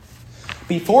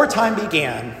Before time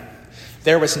began,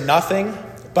 there was nothing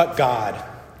but God.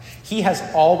 He has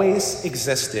always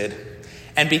existed.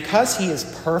 And because he is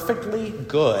perfectly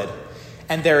good,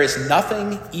 and there is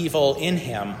nothing evil in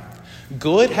him,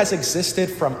 good has existed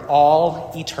from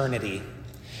all eternity.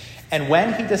 And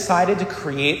when he decided to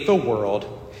create the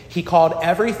world, he called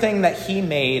everything that he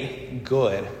made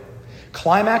good,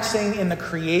 climaxing in the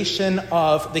creation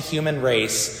of the human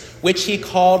race, which he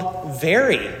called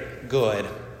very good.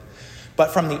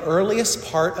 But from the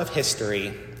earliest part of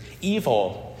history,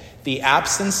 evil, the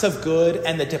absence of good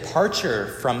and the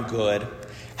departure from good,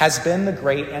 has been the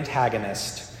great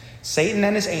antagonist. Satan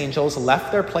and his angels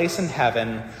left their place in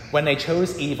heaven when they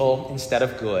chose evil instead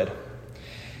of good.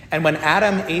 And when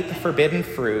Adam ate the forbidden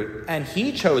fruit, and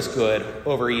he chose good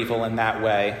over evil in that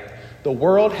way, the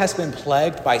world has been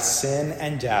plagued by sin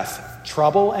and death,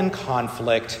 trouble and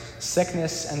conflict,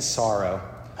 sickness and sorrow.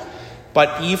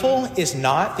 But evil is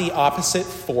not the opposite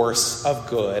force of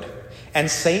good, and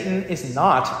Satan is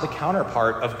not the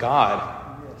counterpart of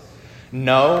God.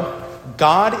 No,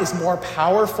 God is more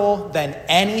powerful than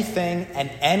anything and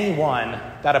anyone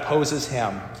that opposes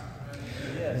him.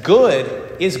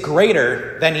 Good is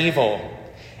greater than evil,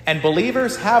 and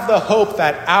believers have the hope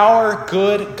that our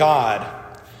good God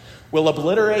will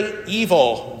obliterate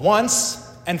evil once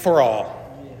and for all.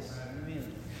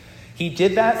 He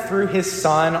did that through his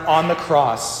Son on the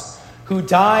cross, who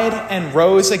died and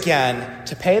rose again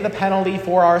to pay the penalty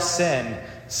for our sin,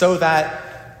 so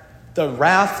that the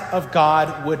wrath of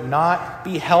God would not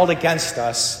be held against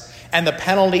us, and the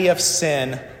penalty of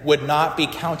sin would not be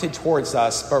counted towards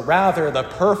us, but rather the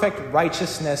perfect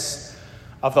righteousness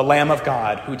of the Lamb of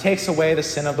God, who takes away the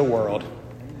sin of the world.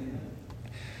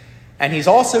 And he's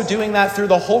also doing that through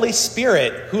the Holy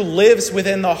Spirit, who lives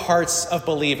within the hearts of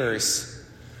believers,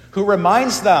 who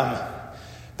reminds them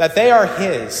that they are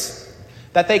his,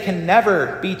 that they can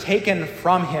never be taken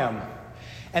from him,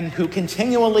 and who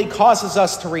continually causes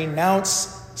us to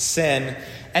renounce sin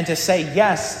and to say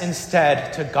yes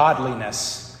instead to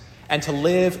godliness, and to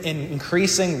live in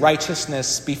increasing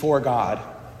righteousness before God.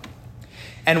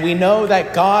 And we know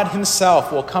that God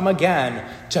himself will come again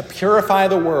to purify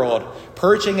the world,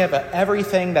 purging of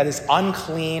everything that is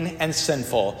unclean and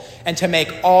sinful, and to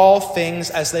make all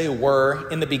things as they were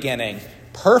in the beginning,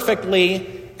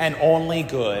 perfectly and only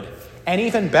good, and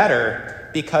even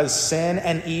better, because sin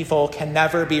and evil can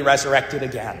never be resurrected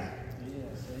again.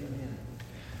 Yes, amen.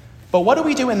 But what do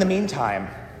we do in the meantime?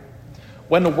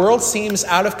 When the world seems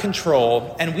out of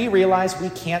control and we realize we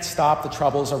can't stop the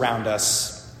troubles around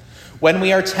us, when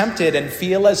we are tempted and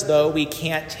feel as though we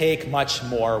can't take much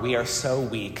more, we are so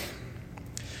weak.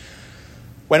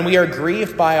 When we are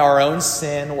grieved by our own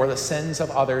sin or the sins of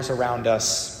others around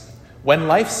us, when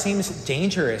life seems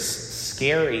dangerous,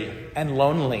 scary, and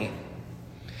lonely.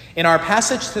 In our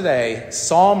passage today,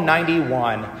 Psalm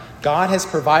 91, God has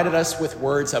provided us with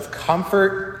words of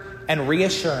comfort and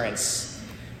reassurance,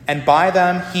 and by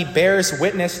them he bears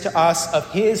witness to us of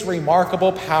his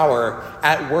remarkable power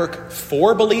at work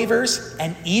for believers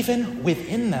and even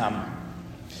within them.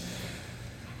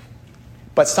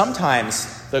 But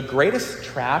sometimes the greatest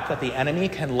trap that the enemy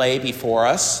can lay before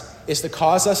us is to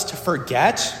cause us to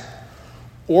forget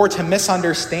or to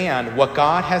misunderstand what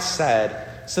God has said,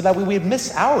 so that we would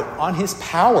miss out on his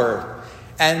power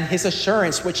and his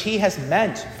assurance, which he has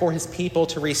meant for his people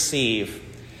to receive.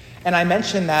 And I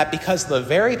mention that because the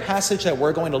very passage that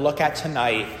we're going to look at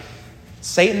tonight,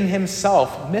 Satan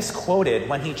himself misquoted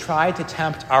when he tried to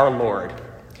tempt our Lord.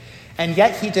 And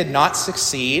yet he did not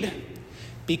succeed,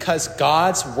 because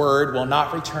God's word will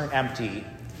not return empty.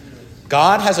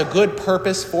 God has a good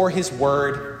purpose for his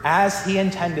word as he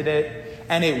intended it,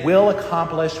 and it will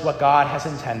accomplish what God has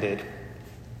intended.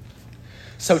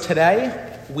 So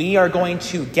today, we are going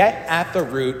to get at the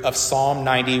root of Psalm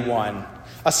 91,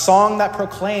 a song that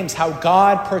proclaims how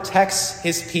God protects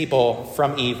his people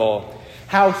from evil,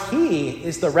 how he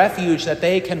is the refuge that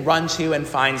they can run to and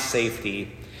find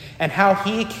safety, and how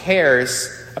he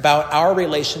cares about our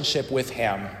relationship with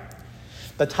him.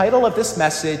 The title of this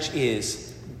message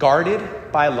is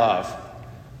Guarded by Love.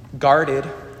 Guarded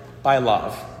by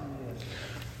Love.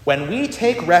 When we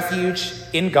take refuge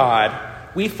in God,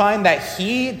 we find that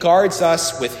he guards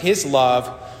us with his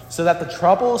love, so that the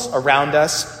troubles around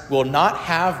us will not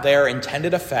have their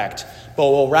intended effect, but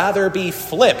will rather be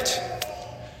flipped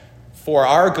for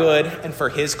our good and for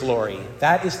his glory.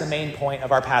 That is the main point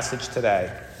of our passage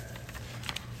today.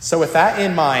 So with that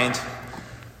in mind,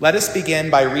 let us begin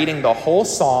by reading the whole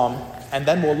psalm, and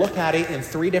then we'll look at it in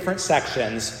 3 different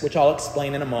sections, which I'll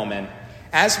explain in a moment.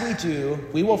 As we do,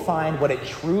 we will find what it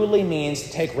truly means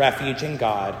to take refuge in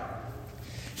God.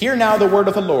 Hear now the word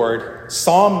of the Lord,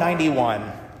 Psalm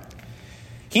 91.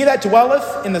 He that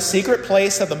dwelleth in the secret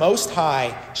place of the Most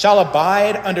High shall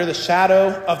abide under the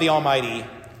shadow of the Almighty.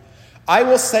 I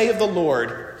will say of the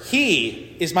Lord,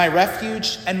 He is my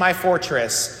refuge and my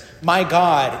fortress, my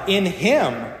God, in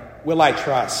Him will I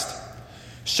trust.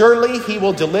 Surely He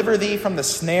will deliver thee from the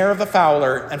snare of the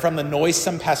fowler and from the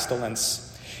noisome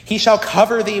pestilence. He shall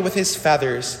cover thee with His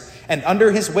feathers, and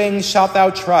under His wings shalt thou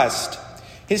trust.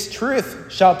 His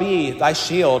truth shall be thy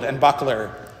shield and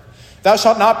buckler. Thou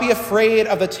shalt not be afraid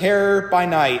of the terror by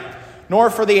night, nor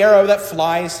for the arrow that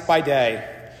flies by day,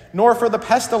 nor for the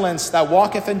pestilence that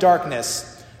walketh in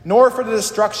darkness, nor for the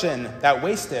destruction that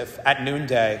wasteth at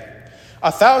noonday.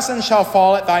 1,000 shall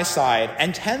fall at thy side,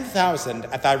 and 10,000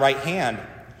 at thy right hand,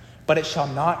 but it shall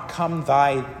not come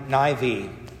nigh thee.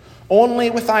 Only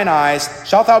with thine eyes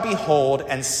shalt thou behold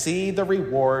and see the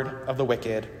reward of the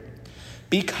wicked.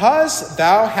 Because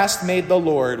thou hast made the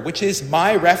Lord, which is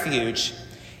my refuge,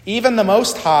 even the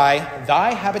Most High,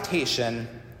 thy habitation,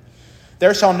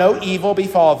 there shall no evil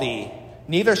befall thee,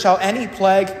 neither shall any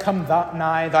plague come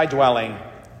nigh thy dwelling.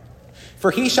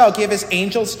 For he shall give his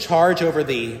angels charge over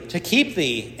thee, to keep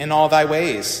thee in all thy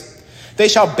ways. They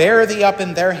shall bear thee up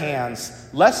in their hands,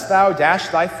 lest thou dash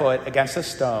thy foot against a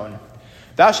stone.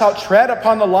 Thou shalt tread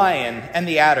upon the lion and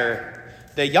the adder,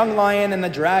 the young lion and the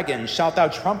dragon shalt thou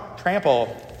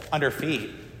trample under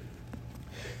feet.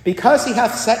 Because he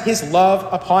hath set his love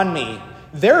upon me,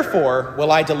 therefore will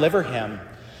I deliver him.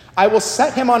 I will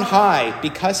set him on high,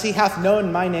 because he hath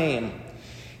known my name.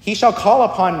 He shall call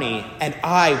upon me, and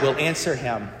I will answer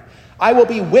him. I will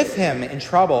be with him in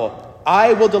trouble.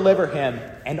 I will deliver him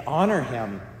and honor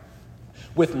him.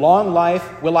 With long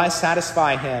life will I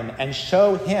satisfy him and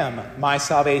show him my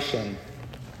salvation.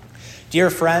 Dear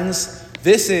friends,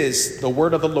 this is the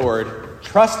word of the Lord,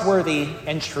 trustworthy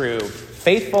and true,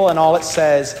 faithful in all it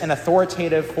says, and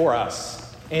authoritative for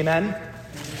us. Amen?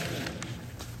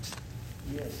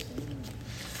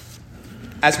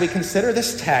 As we consider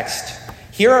this text,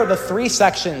 here are the three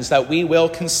sections that we will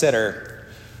consider: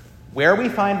 where we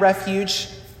find refuge,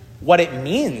 what it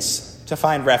means to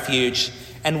find refuge,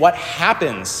 and what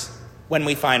happens when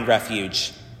we find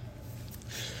refuge.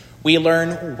 We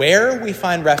learn where we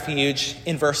find refuge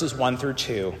in verses 1 through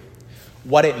 2,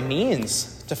 what it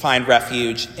means to find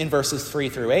refuge in verses 3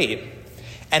 through 8,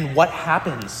 and what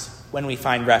happens when we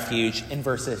find refuge in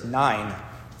verses 9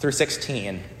 through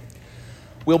 16.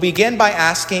 We'll begin by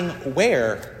asking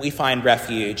where we find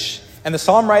refuge, and the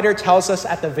psalm writer tells us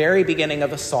at the very beginning of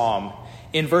the psalm,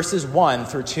 in verses 1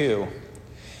 through 2.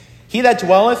 He that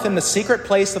dwelleth in the secret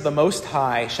place of the Most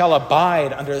High shall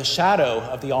abide under the shadow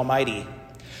of the Almighty.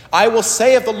 I will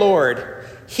say of the Lord,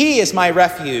 He is my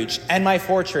refuge and my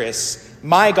fortress,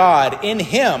 my God, in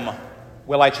Him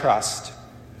will I trust.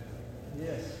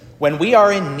 Yes. When we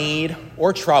are in need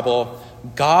or trouble,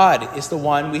 God is the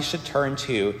one we should turn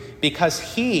to, because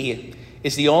He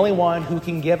is the only one who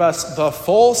can give us the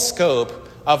full scope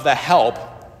of the help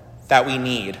that we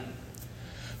need.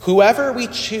 Whoever we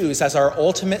choose as our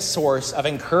ultimate source of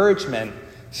encouragement,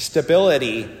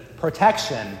 stability,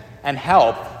 protection, and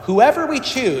help, whoever we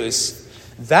choose,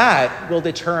 that will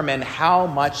determine how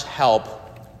much help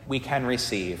we can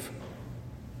receive.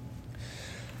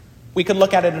 We could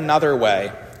look at it another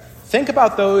way. Think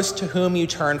about those to whom you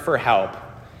turn for help: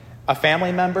 a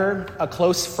family member, a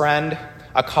close friend,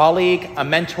 a colleague, a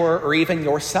mentor, or even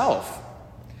yourself.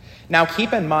 Now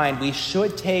keep in mind, we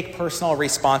should take personal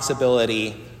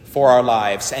responsibility for our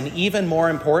lives, and even more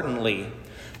importantly,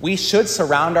 we should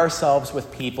surround ourselves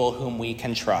with people whom we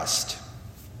can trust.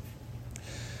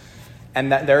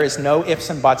 And that there is no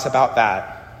ifs and buts about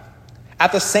that.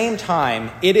 At the same time,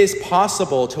 it is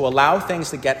possible to allow things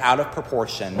to get out of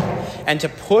proportion and to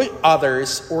put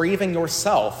others, or even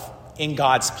yourself, in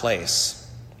God's place.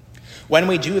 When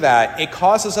we do that, it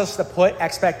causes us to put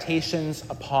expectations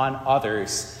upon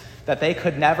others that they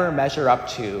could never measure up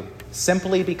to,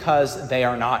 simply because they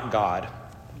are not God.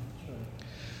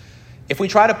 If we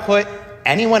try to put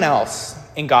anyone else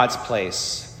in God's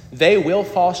place, they will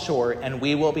fall short and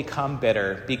we will become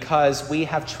bitter because we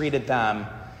have treated them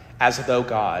as though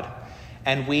God,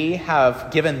 and we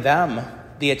have given them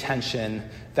the attention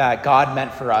that God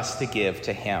meant for us to give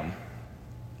to Him.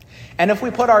 And if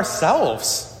we put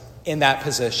ourselves in that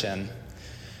position,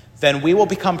 then we will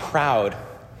become proud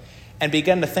and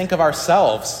begin to think of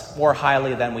ourselves more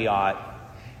highly than we ought.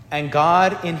 And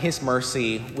God, in His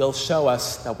mercy, will show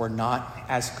us that we're not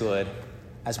as good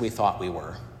as we thought we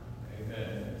were.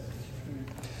 Amen.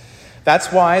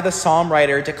 That's why the psalm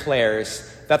writer declares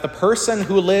that the person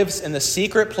who lives in the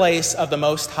secret place of the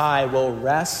Most High will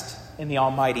rest in the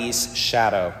Almighty's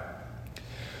shadow.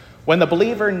 When the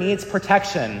believer needs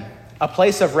protection, a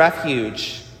place of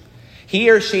refuge, he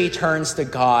or she turns to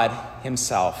God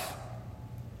himself.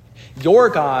 Your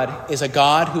God is a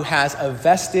God who has a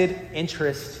vested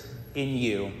interest in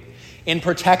you, in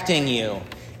protecting you,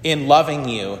 in loving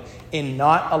you, in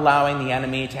not allowing the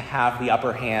enemy to have the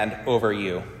upper hand over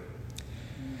you.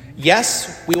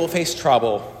 Yes, we will face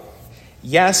trouble.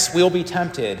 Yes, we will be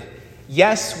tempted.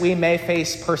 Yes, we may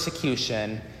face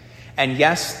persecution. And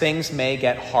yes, things may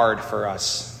get hard for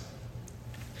us.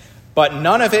 But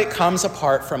none of it comes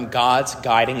apart from God's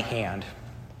guiding hand.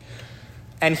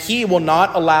 And he will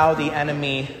not allow the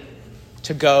enemy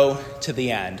to go to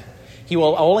the end. He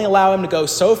will only allow him to go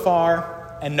so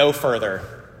far and no further.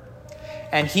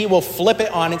 And he will flip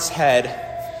it on its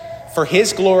head for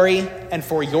his glory and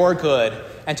for your good,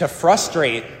 and to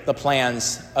frustrate the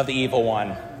plans of the evil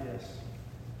one.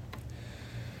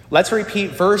 Let's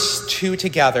repeat verse 2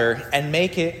 together and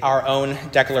make it our own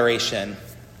declaration.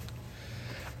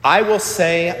 I will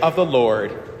say of the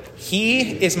Lord, he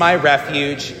is my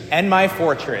refuge and my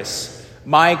fortress,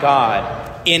 my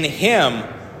God. In him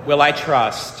will I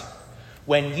trust.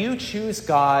 When you choose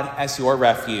God as your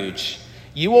refuge,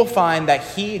 you will find that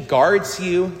he guards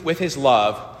you with his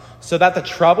love, so that the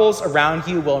troubles around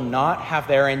you will not have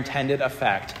their intended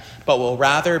effect, but will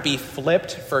rather be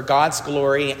flipped for God's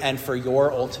glory and for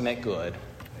your ultimate good.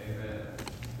 Amen.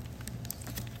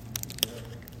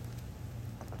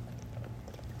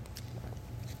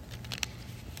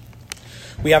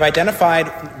 We have identified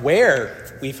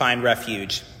where we find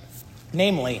refuge,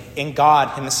 namely in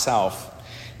God himself.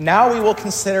 Now we will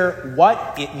consider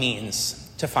what it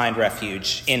means to find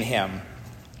refuge in him.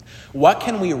 What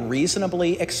can we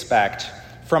reasonably expect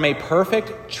from a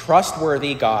perfect,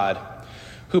 trustworthy God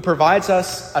who provides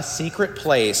us a secret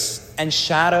place and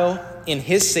shadow in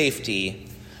his safety,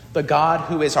 the God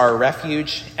who is our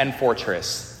refuge and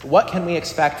fortress? What can we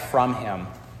expect from him?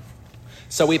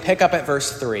 So we pick up at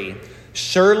verse 3.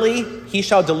 Surely he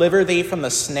shall deliver thee from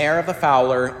the snare of the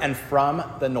fowler and from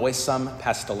the noisome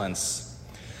pestilence.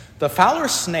 The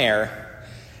fowler's snare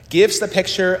gives the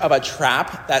picture of a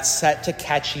trap that's set to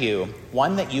catch you,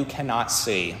 one that you cannot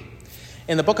see.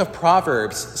 In the book of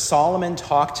Proverbs, Solomon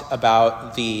talked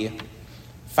about the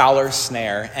fowler's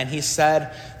snare, and he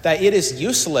said that it is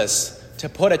useless to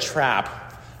put a trap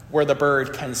where the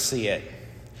bird can see it.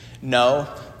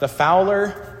 No, the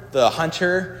fowler, the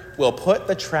hunter, will put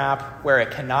the trap where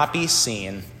it cannot be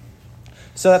seen,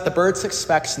 so that the bird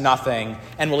suspects nothing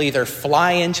and will either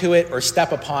fly into it or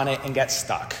step upon it and get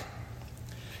stuck.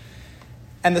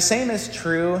 And the same is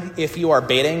true if you are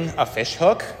baiting a fish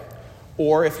hook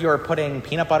or if you are putting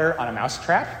peanut butter on a mouse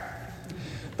trap.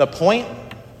 The point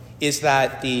is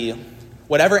that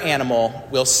whatever animal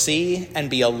will see and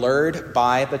be allured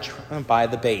by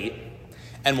the bait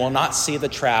and will not see the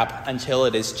trap until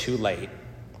it is too late.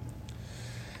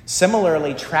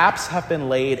 Similarly, traps have been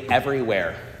laid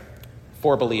everywhere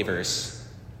for believers.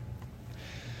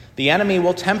 The enemy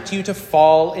will tempt you to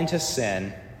fall into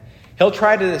sin. He'll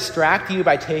try to distract you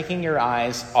by taking your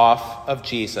eyes off of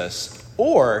Jesus.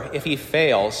 Or, if he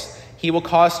fails, he will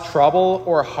cause trouble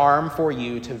or harm for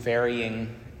you to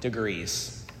varying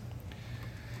degrees.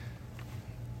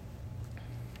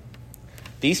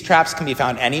 These traps can be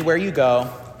found anywhere you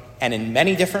go and in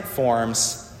many different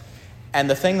forms. And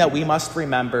the thing that we must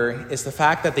remember is the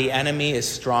fact that the enemy is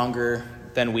stronger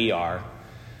than we are.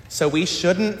 So we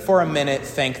shouldn't for a minute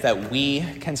think that we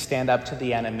can stand up to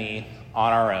the enemy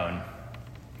on our own.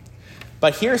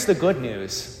 But here's the good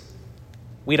news.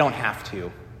 We don't have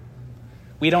to.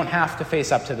 We don't have to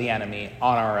face up to the enemy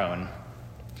on our own.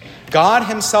 God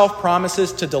himself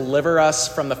promises to deliver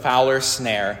us from the fowler's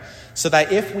snare, so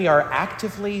that if we are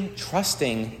actively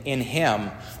trusting in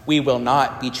him, we will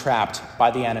not be trapped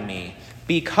by the enemy,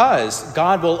 because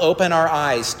God will open our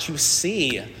eyes to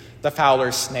see the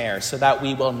fowler's snare, so that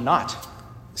we will not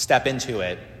step into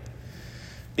it.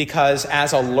 Because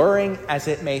as alluring as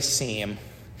it may seem,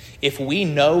 if we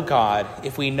know God,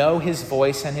 if we know his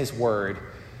voice and his word,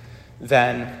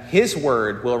 then his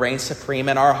word will reign supreme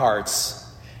in our hearts,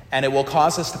 and it will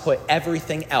cause us to put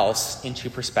everything else into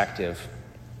perspective.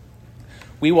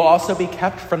 We will also be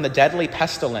kept from the deadly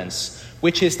pestilence,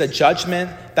 which is the judgment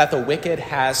that the wicked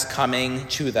has coming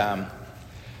to them.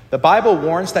 The Bible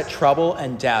warns that trouble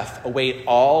and death await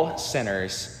all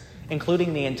sinners,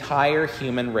 including the entire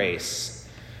human race.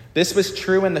 This was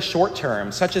true in the short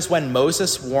term, such as when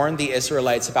Moses warned the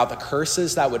Israelites about the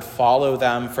curses that would follow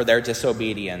them for their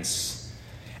disobedience.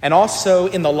 And also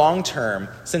in the long term,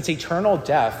 since eternal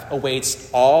death awaits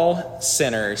all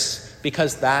sinners,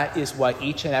 because that is what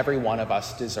each and every one of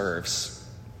us deserves.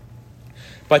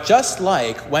 But just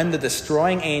like when the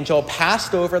destroying angel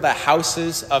passed over the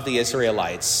houses of the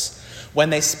Israelites, when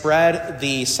they spread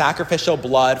the sacrificial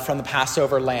blood from the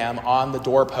Passover lamb on the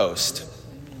doorpost,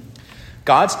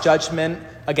 God's judgment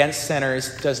against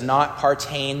sinners does not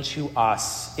pertain to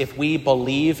us if we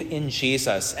believe in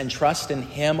Jesus and trust in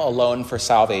him alone for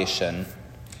salvation.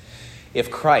 If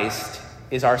Christ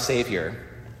is our Savior,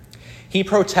 he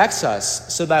protects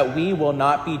us so that we will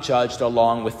not be judged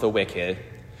along with the wicked.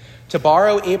 To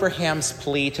borrow Abraham's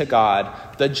plea to God,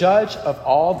 the judge of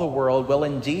all the world will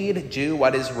indeed do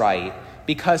what is right,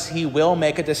 because he will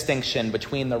make a distinction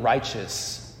between the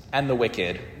righteous and the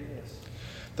wicked.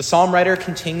 The psalm writer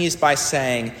continues by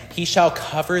saying, "He shall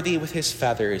cover thee with his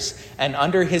feathers, and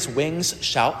under his wings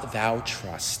shalt thou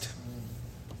trust."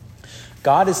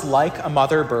 God is like a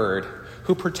mother bird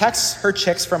who protects her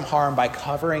chicks from harm by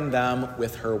covering them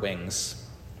with her wings.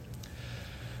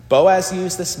 Boaz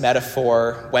used this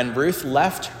metaphor when Ruth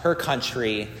left her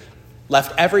country,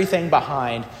 left everything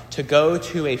behind to go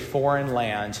to a foreign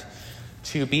land,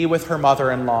 to be with her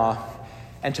mother-in-law,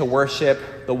 and to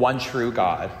worship the one true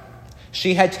God.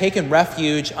 She had taken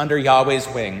refuge under Yahweh's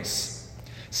wings.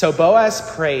 So Boaz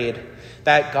prayed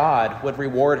that God would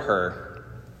reward her,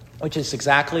 which is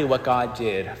exactly what God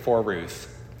did for Ruth.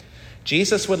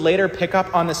 Jesus would later pick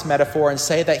up on this metaphor and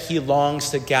say that he longs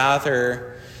to gather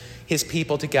his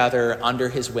people together under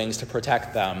his wings to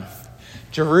protect them.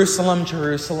 "Jerusalem,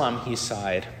 Jerusalem," he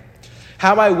sighed.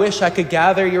 "How I wish I could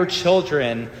gather your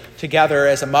children together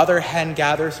as a mother hen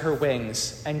gathers her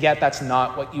wings, and yet that's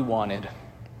not what you wanted."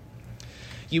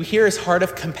 You hear his heart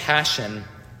of compassion,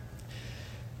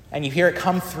 and you hear it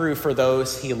come through for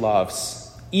those he loves,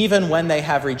 even when they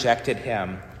have rejected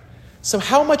him. So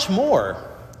how much more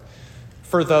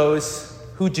for those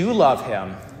who do love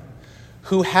him,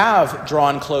 who have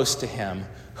drawn close to him,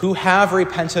 who have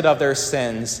repented of their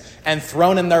sins and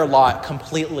thrown in their lot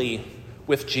completely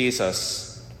with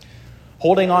Jesus,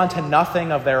 holding on to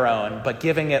nothing of their own, but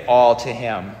giving it all to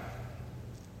him.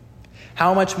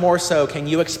 How much more so can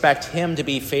you expect him to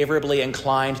be favorably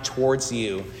inclined towards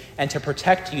you and to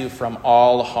protect you from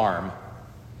all harm?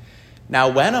 Now,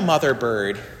 when a mother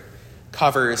bird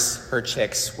covers her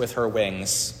chicks with her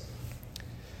wings,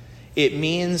 it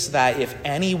means that if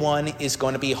anyone is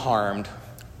going to be harmed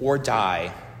or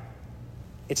die,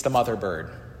 it's the mother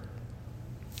bird.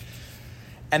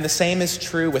 And the same is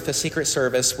true with the Secret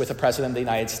Service, with the President of the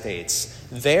United States.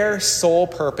 Their sole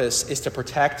purpose is to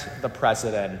protect the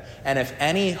president. And if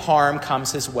any harm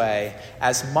comes his way,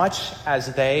 as much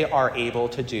as they are able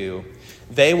to do,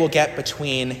 they will get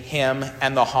between him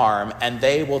and the harm, and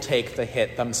they will take the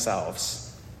hit themselves.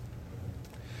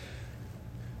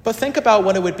 But think about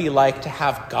what it would be like to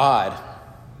have God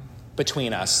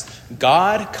between us.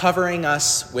 God covering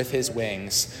us with his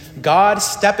wings. God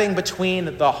stepping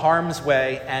between the harm's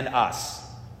way and us.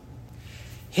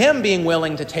 Him being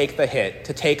willing to take the hit,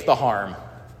 to take the harm.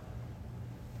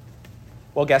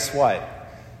 Well, guess what?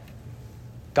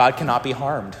 God cannot be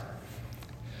harmed.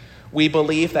 We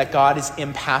believe that God is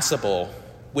impassible,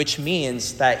 which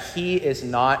means that he is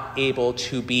not able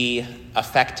to be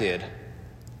affected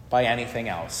by anything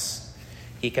else.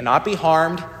 He cannot be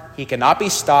harmed, he cannot be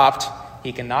stopped,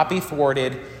 he cannot be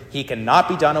thwarted, he cannot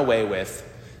be done away with.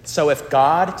 So if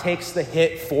God takes the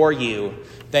hit for you,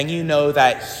 then you know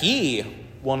that he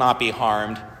will not be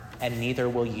harmed, and neither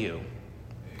will you.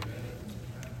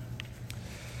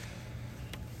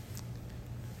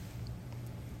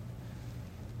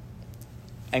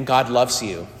 And God loves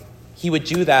you. He would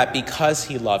do that because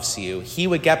he loves you. He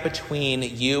would get between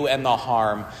you and the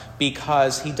harm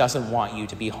because he doesn't want you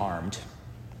to be harmed.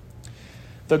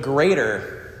 The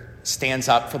greater stands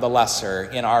up for the lesser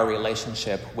in our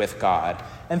relationship with God.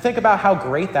 And think about how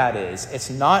great that is. It's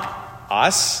not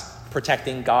us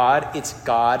protecting God, it's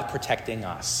God protecting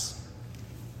us.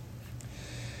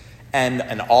 And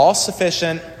an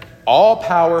all-sufficient,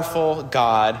 all-powerful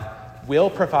God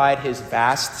will provide his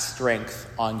vast strength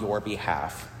on your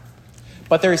behalf.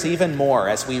 But there's even more,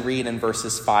 as we read in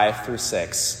verses 5 through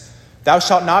 6. "Thou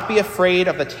shalt not be afraid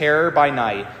of the terror by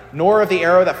night, nor of the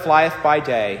arrow that flieth by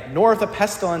day, nor of the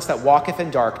pestilence that walketh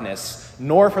in darkness,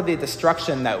 nor for the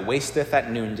destruction that wasteth at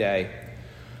noonday."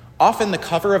 Often the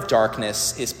cover of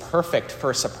darkness is perfect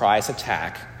for a surprise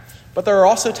attack, but there are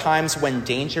also times when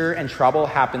danger and trouble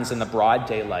happens in the broad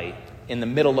daylight, in the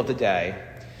middle of the day.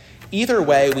 Either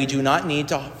way, we do not need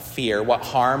to fear what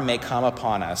harm may come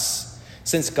upon us,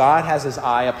 since God has his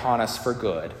eye upon us for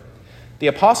good. The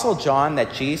Apostle John,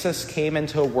 that Jesus came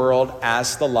into a world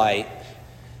as the light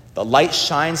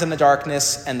shines in the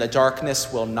darkness, and the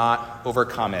darkness will not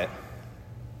overcome it.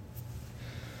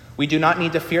 We do not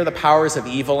need to fear the powers of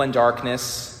evil and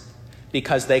darkness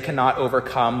because they cannot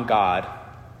overcome God.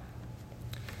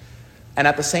 And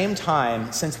at the same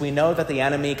time, since we know that the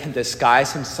enemy can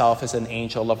disguise himself as an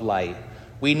angel of light,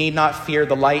 we need not fear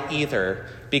the light either,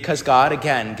 because God,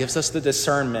 again, gives us the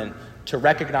discernment to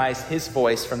recognize his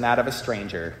voice from that of a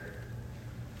stranger.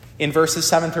 In verses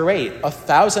 7 through 8,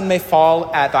 1,000 may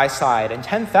fall at thy side, and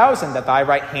 10,000 at thy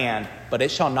right hand, but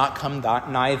it shall not come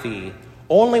nigh thee.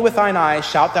 Only with thine eyes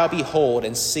shalt thou behold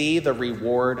and see the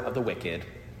reward of the wicked.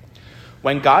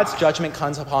 When God's judgment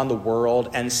comes upon the world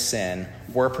and sin,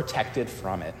 we're protected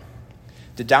from it.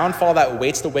 The downfall that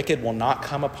awaits the wicked will not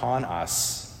come upon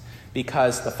us,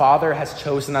 because the Father has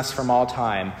chosen us from all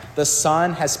time. The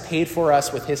Son has paid for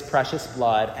us with his precious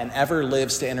blood and ever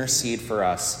lives to intercede for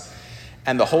us.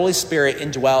 And the Holy Spirit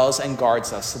indwells and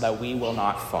guards us so that we will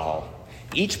not fall.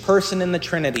 Each person in the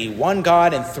Trinity, one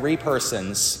God in three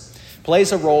persons,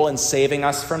 plays a role in saving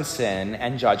us from sin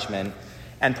and judgment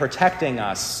and protecting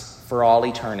us for all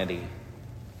eternity.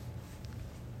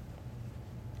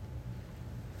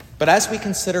 But as we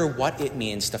consider what it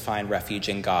means to find refuge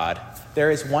in God,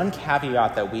 there is one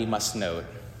caveat that we must note.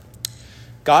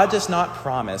 God does not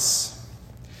promise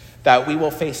that we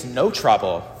will face no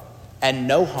trouble and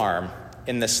no harm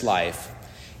in this life.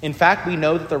 In fact, we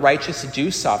know that the righteous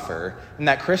do suffer and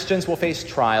that Christians will face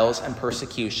trials and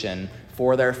persecution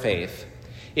for their faith.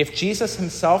 If Jesus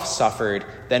himself suffered,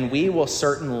 then we will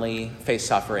certainly face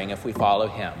suffering if we follow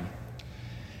him.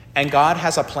 And God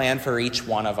has a plan for each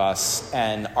one of us,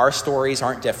 and our stories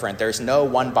aren't different. There's no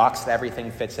one box that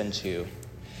everything fits into.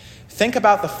 Think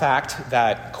about the fact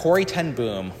that Corrie ten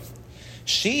Boom,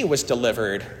 she was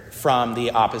delivered from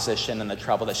the opposition and the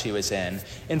trouble that she was in.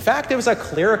 In fact, it was a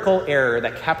clerical error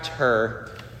that kept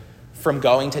her from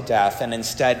going to death and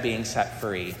instead being set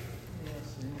free.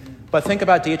 But think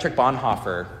about Dietrich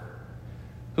Bonhoeffer,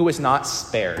 who was not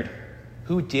spared,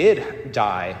 who did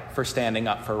die for standing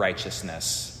up for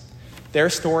righteousness. Their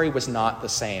story was not the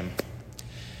same.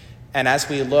 And as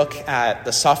we look at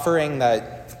the suffering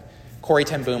that Corrie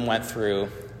ten Boom went through,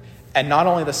 and not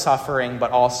only the suffering,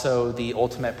 but also the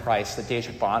ultimate price that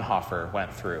Dietrich Bonhoeffer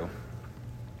went through,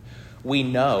 we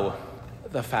know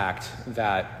the fact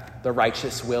that the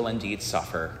righteous will indeed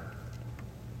suffer.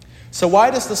 So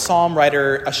why does the psalm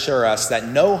writer assure us that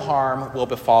no harm will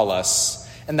befall us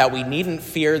and that we needn't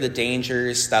fear the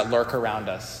dangers that lurk around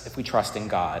us if we trust in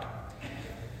God?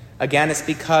 Again, it's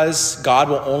because God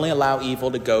will only allow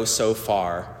evil to go so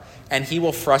far, and he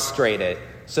will frustrate it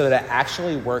so that it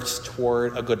actually works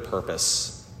toward a good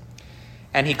purpose.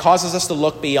 And he causes us to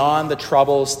look beyond the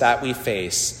troubles that we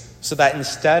face, so that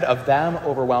instead of them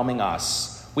overwhelming us,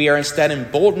 we are instead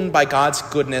emboldened by God's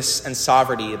goodness and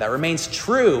sovereignty that remains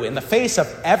true in the face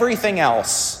of everything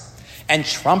else and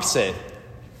trumps it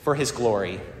for his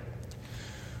glory.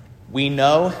 We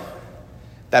know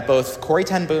that both Corrie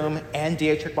ten Boom and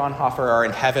Dietrich Bonhoeffer are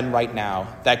in heaven right now,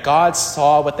 that God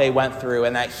saw what they went through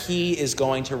and that he is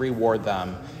going to reward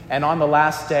them. And on the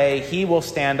last day, he will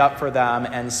stand up for them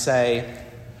and say,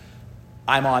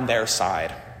 I'm on their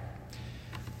side.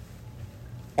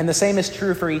 And the same is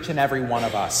true for each and every one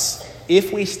of us.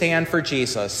 If we stand for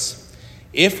Jesus,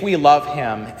 if we love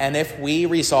him, and if we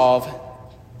resolve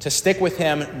to stick with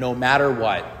him no matter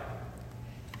what,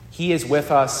 he is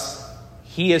with us,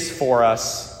 he is for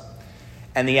us,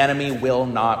 and the enemy will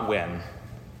not win.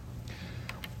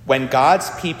 When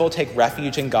God's people take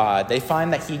refuge in God, they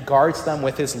find that he guards them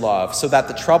with his love so that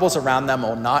the troubles around them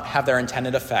will not have their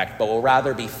intended effect, but will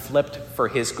rather be flipped for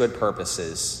his good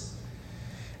purposes.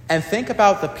 And think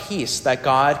about the peace that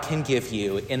God can give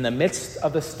you in the midst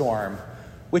of the storm,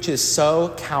 which is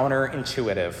so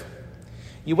counterintuitive.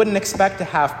 You wouldn't expect to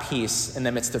have peace in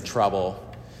the midst of trouble,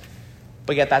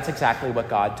 but yet that's exactly what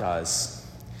God does.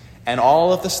 And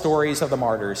all of the stories of the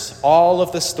martyrs, all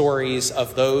of the stories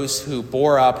of those who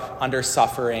bore up under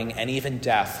suffering and even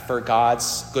death for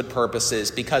God's good purposes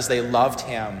because they loved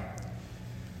him,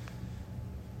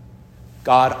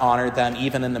 God honored them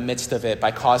even in the midst of it by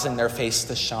causing their face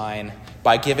to shine,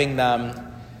 by giving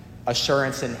them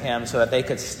assurance in him so that they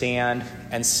could stand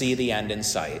and see the end in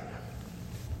sight.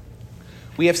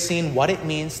 We have seen what it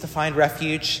means to find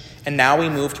refuge, and now we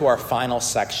move to our final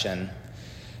section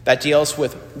that deals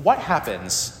with what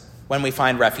happens when we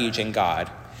find refuge in God.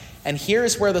 And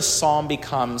here's where the psalm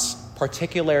becomes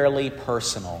particularly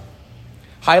personal,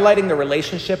 highlighting the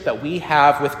relationship that we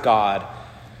have with God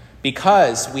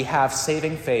because we have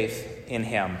saving faith in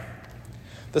him.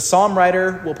 The psalm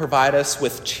writer will provide us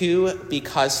with two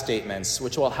because statements,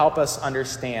 which will help us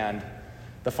understand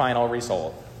the final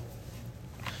result.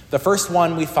 The first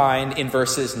one we find in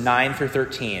verses 9 through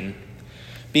 13.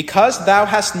 Because thou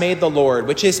hast made the Lord,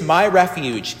 which is my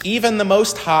refuge, even the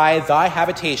Most High, thy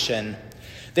habitation,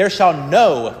 there shall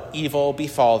no evil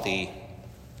befall thee.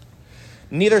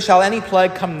 Neither shall any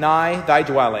plague come nigh thy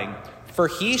dwelling, for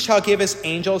he shall give his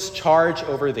angels charge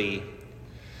over thee,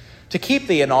 to keep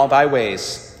thee in all thy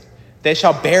ways. They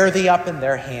shall bear thee up in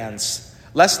their hands,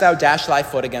 lest thou dash thy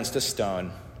foot against a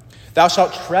stone. Thou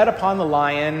shalt tread upon the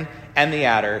lion and the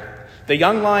adder, the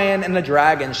young lion and the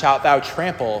dragon shalt thou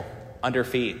trample under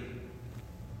feet.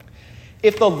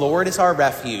 If the Lord is our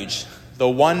refuge, the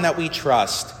one that we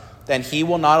trust, then he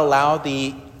will not allow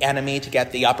the enemy to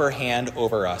get the upper hand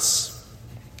over us.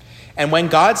 And when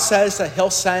God says that he'll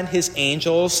send his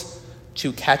angels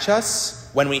to catch us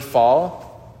when we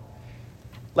fall,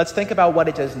 let's think about what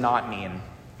it does not mean.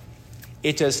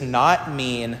 It does not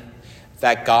mean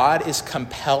that God is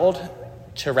compelled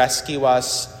to rescue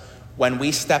us when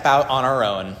we step out on our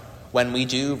own, when we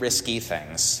do risky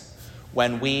things,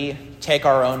 when we take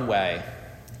our own way.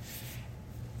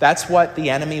 That's what the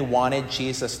enemy wanted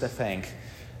Jesus to think,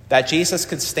 that Jesus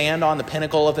could stand on the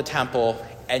pinnacle of the temple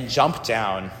and jump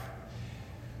down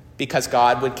because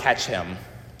God would catch him.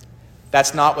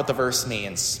 That's not what the verse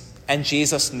means, and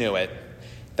Jesus knew it.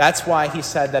 That's why he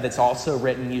said that it's also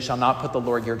written, you shall not put the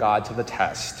Lord your God to the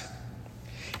test.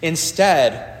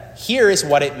 Instead, here is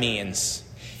what it means.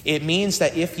 It means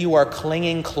that if you are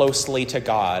clinging closely to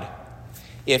God,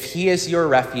 if he is your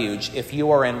refuge, if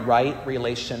you are in right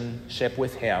relationship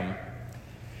with him,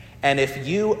 and if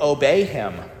you obey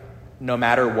him no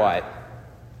matter what,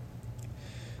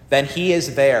 then he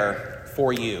is there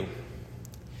for you.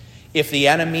 If the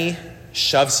enemy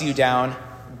shoves you down,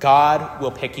 God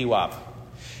will pick you up.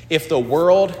 If the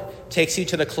world takes you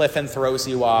to the cliff and throws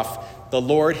you off, the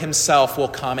Lord himself will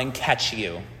come and catch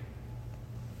you.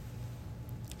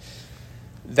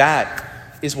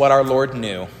 That is what our Lord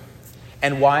knew,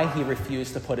 and why he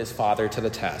refused to put his Father to the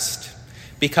test.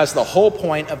 Because the whole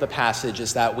point of the passage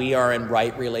is that we are in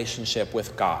right relationship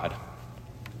with God.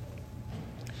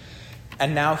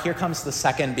 And now here comes the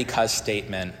second because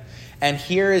statement. And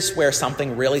here is where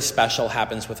something really special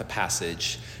happens with the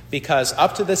passage. Because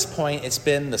up to this point, it's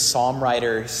been the psalm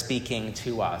writer speaking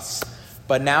to us.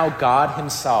 But now God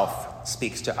himself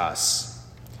speaks to us.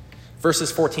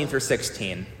 Verses 14 through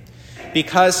 16.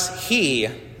 Because he,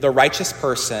 the righteous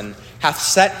person, hath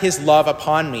set his love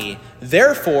upon me,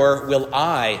 therefore will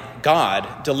I,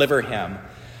 God, deliver him.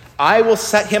 I will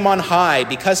set him on high,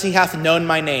 because he hath known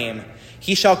my name.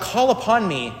 He shall call upon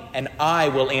me, and I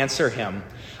will answer him.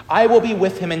 I will be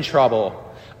with him in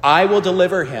trouble. I will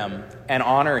deliver him and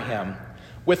honor him.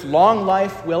 With long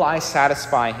life will I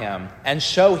satisfy him, and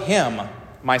show him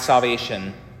my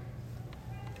salvation.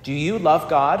 Do you love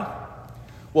God?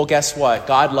 Well, guess what?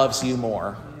 God loves you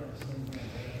more.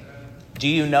 Do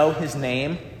you know his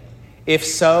name? If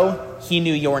so, he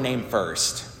knew your name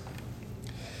first.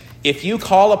 If you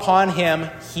call upon him,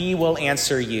 he will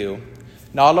answer you.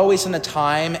 Not always in the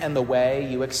time and the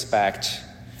way you expect,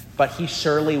 but he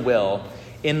surely will,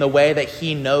 in the way that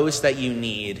he knows that you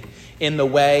need, in the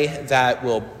way that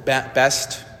will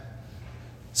best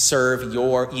serve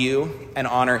you and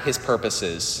honor his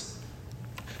purposes.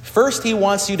 First, he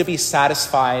wants you to be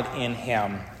satisfied in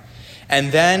him.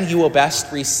 And then you will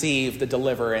best receive the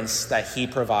deliverance that he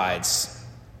provides.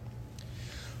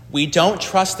 We don't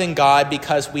trust in God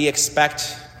because we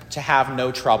expect to have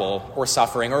no trouble or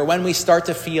suffering, or when we start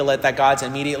to feel it, that God's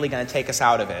immediately going to take us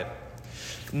out of it.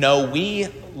 No, we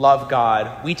love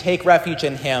God. We take refuge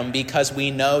in him because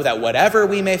we know that whatever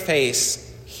we may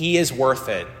face, he is worth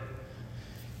it.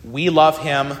 We love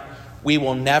him. We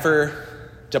will never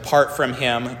depart from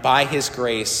him by his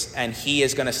grace, and he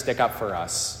is going to stick up for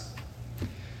us.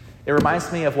 It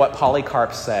reminds me of what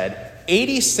Polycarp said.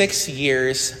 86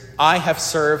 years I have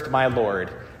served my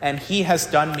Lord, and he has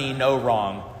done me no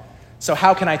wrong. So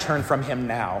how can I turn from him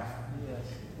now?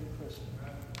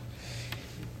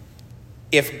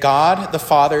 If God the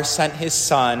Father sent his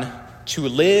Son to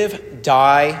live,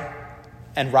 die,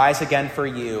 and rise again for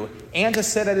you, and to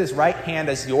sit at his right hand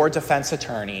as your defense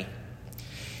attorney,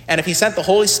 and if he sent the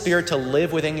Holy Spirit to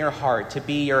live within your heart, to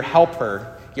be your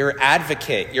helper, your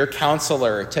advocate, your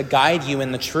counselor, to guide you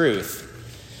in the truth,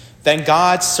 then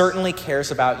God certainly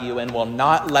cares about you and will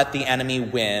not let the enemy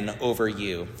win over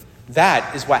you.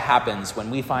 That is what happens when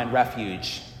we find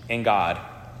refuge in God.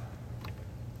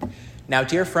 Now,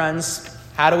 dear friends,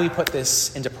 how do we put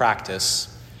this into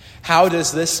practice? How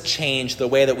does this change the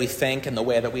way that we think and the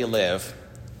way that we live?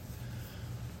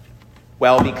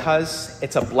 Well, because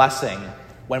it's a blessing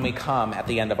when we come at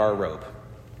the end of our rope.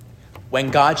 When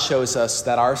God shows us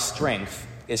that our strength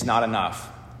is not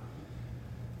enough,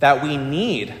 that we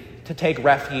need to to take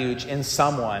refuge in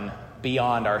someone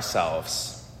beyond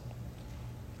ourselves.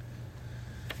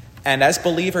 And as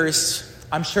believers,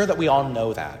 I'm sure that we all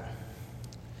know that.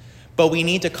 But we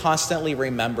need to constantly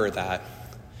remember that.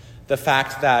 The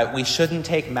fact that we shouldn't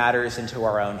take matters into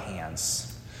our own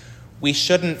hands. We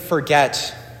shouldn't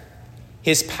forget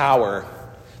his power,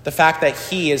 the fact that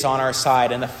he is on our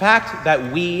side, and the fact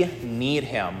that we need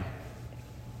him.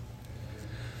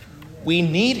 We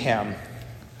need him.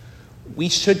 We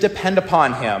should depend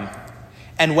upon him.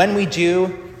 And when we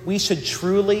do, we should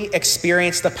truly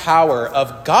experience the power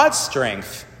of God's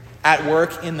strength at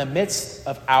work in the midst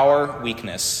of our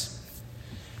weakness.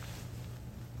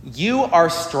 You are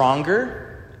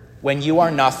stronger when you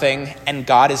are nothing and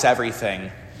God is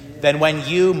everything than when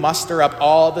you muster up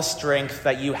all the strength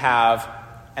that you have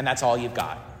and that's all you've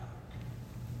got.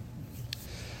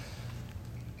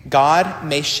 God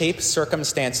may shape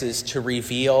circumstances to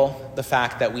reveal the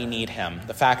fact that we need him,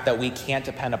 the fact that we can't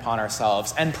depend upon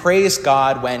ourselves, and praise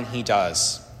God when he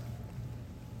does.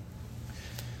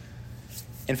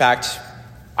 In fact,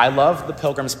 I love The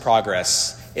Pilgrim's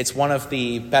Progress. It's one of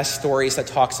the best stories that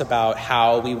talks about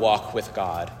how we walk with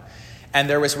God. And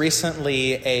there was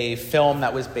recently a film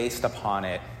that was based upon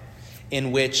it,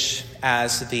 in which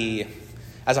as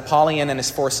Apollyon and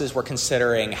his forces were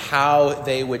considering how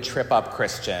they would trip up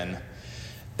Christian,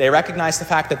 they recognized the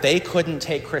fact that they couldn't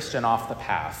take Christian off the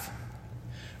path,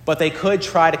 but they could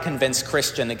try to convince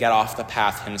Christian to get off the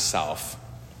path himself.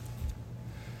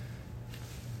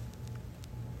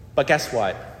 But guess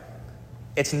what?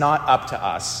 It's not up to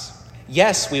us.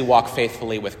 Yes, we walk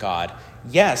faithfully with God.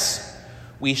 Yes,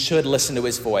 we should listen to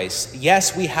his voice.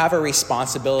 Yes, we have a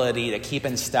responsibility to keep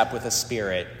in step with the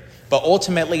Spirit. But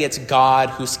ultimately, it's God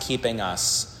who's keeping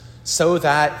us so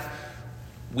that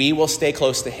we will stay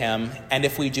close to him. And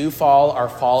if we do fall, our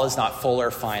fall is not full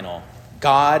or final.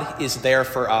 God is there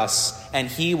for us, and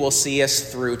he will see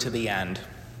us through to the end.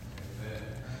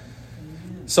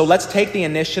 So let's take the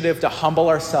initiative to humble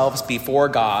ourselves before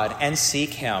God and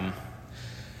seek him.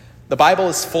 The Bible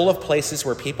is full of places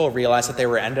where people realized that they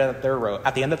were at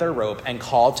the end of their rope and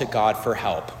called to God for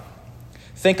help.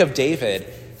 Think of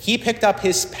David. He picked up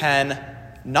his pen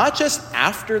not just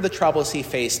after the troubles he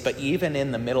faced, but even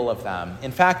in the middle of them.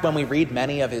 In fact, when we read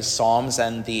many of his Psalms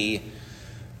and the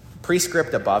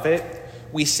prescript above it,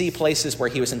 we see places where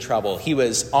he was in trouble. He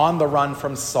was on the run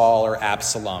from Saul or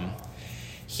Absalom.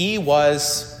 He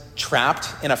was trapped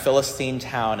in a Philistine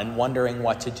town and wondering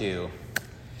what to do.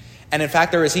 And in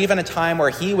fact, there was even a time where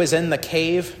he was in the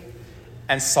cave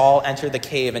and Saul entered the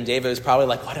cave, and David was probably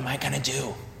like, what am I going to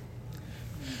do?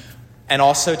 And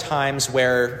also times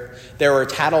where there were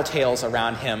tattletales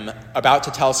around him about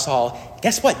to tell Saul,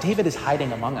 guess what? David is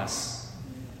hiding among us.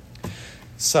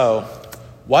 So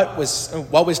what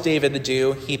was David to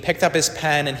do? He picked up his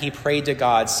pen and he prayed to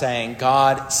God, saying,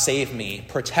 God, save me,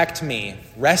 protect me,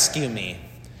 rescue me.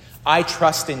 I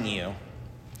trust in you.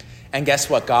 And guess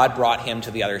what? God brought him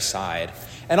to the other side.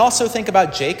 And also think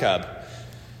about Jacob.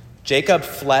 Jacob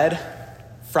fled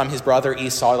from his brother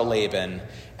Esau to Laban.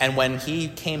 And when he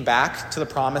came back to the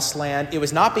promised land, it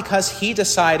was not because he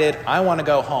decided, I want to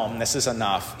go home, this is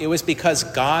enough. It was because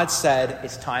God said,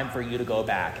 it's time for you to go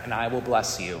back, and I will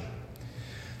bless you.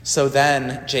 So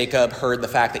then Jacob heard the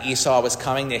fact that Esau was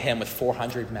coming to him with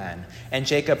 400 men. And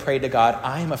Jacob prayed to God,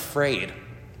 I'm afraid.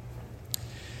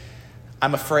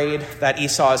 I'm afraid that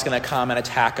Esau is going to come and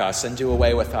attack us and do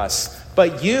away with us.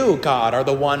 But you, God, are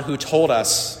the one who told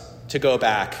us to go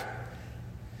back.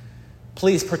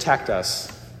 Please protect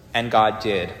us. And God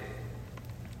did.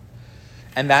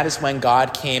 And that is when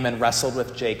God came and wrestled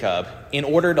with Jacob in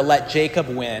order to let Jacob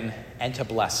win and to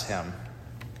bless him.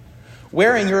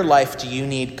 Where in your life do you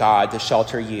need God to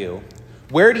shelter you?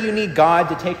 Where do you need God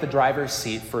to take the driver's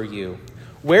seat for you?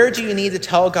 Where do you need to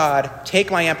tell God,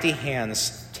 take my empty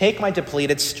hands, take my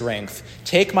depleted strength,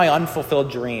 take my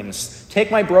unfulfilled dreams, take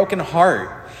my broken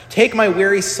heart, take my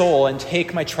weary soul, and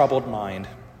take my troubled mind?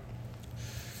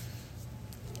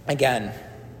 Again,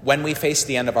 when we face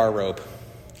the end of our rope,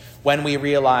 when we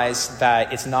realize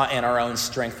that it's not in our own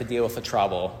strength to deal with the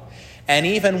trouble, and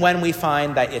even when we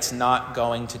find that it's not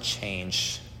going to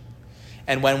change,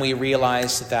 and when we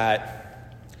realize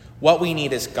that what we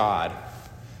need is God.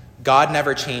 God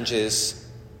never changes.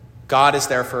 God is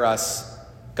there for us.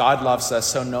 God loves us.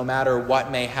 So no matter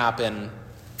what may happen,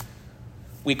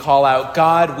 we call out,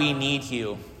 God, we need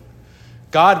you.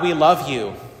 God, we love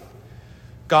you.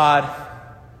 God,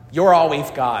 you're all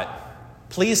we've got.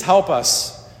 Please help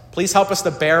us. Please help us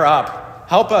to bear up.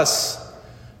 Help us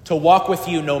to walk with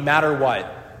you no matter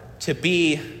what, to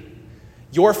be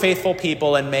your faithful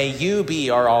people, and may you be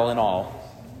our all in all.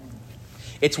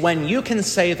 It's when you can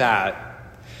say that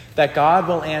God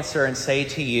will answer and say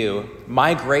to you,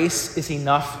 my grace is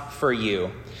enough for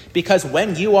you. Because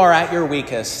when you are at your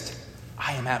weakest,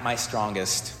 I am at my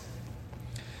strongest.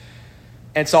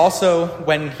 And it's also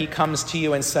when he comes to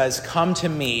you and says, come to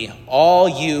me, all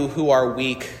you who are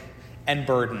weak and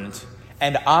burdened,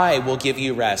 and I will give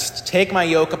you rest. Take my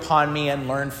yoke upon me and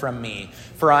learn from me,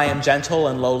 for I am gentle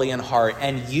and lowly in heart,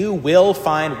 and you will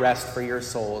find rest for your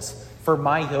souls. For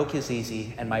my yoke is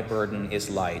easy and my burden is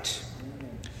light.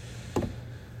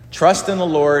 Trust in the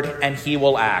Lord and he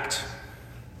will act.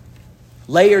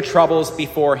 Lay your troubles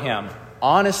before him.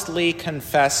 Honestly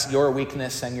confess your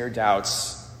weakness and your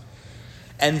doubts.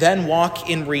 And then walk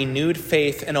in renewed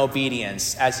faith and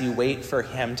obedience as you wait for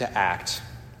him to act.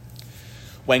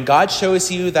 When God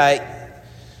shows you that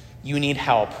you need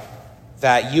help,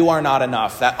 that you are not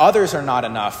enough, that others are not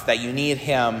enough, that you need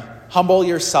him, humble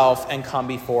yourself and come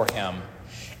before him.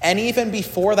 And even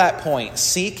before that point,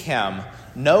 seek him.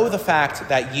 Know the fact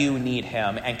that you need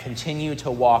him and continue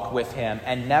to walk with him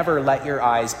and never let your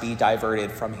eyes be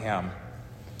diverted from him.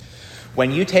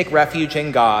 When you take refuge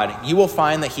in God, you will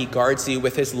find that he guards you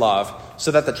with his love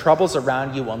so that the troubles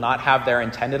around you will not have their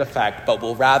intended effect, but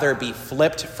will rather be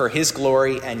flipped for his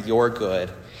glory and your good.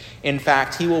 In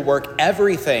fact, he will work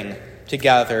everything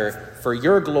together for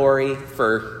your glory,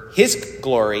 for his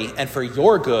glory, and for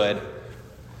your good,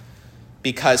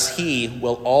 because he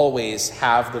will always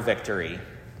have the victory.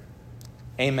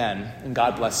 Amen, and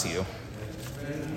God bless you.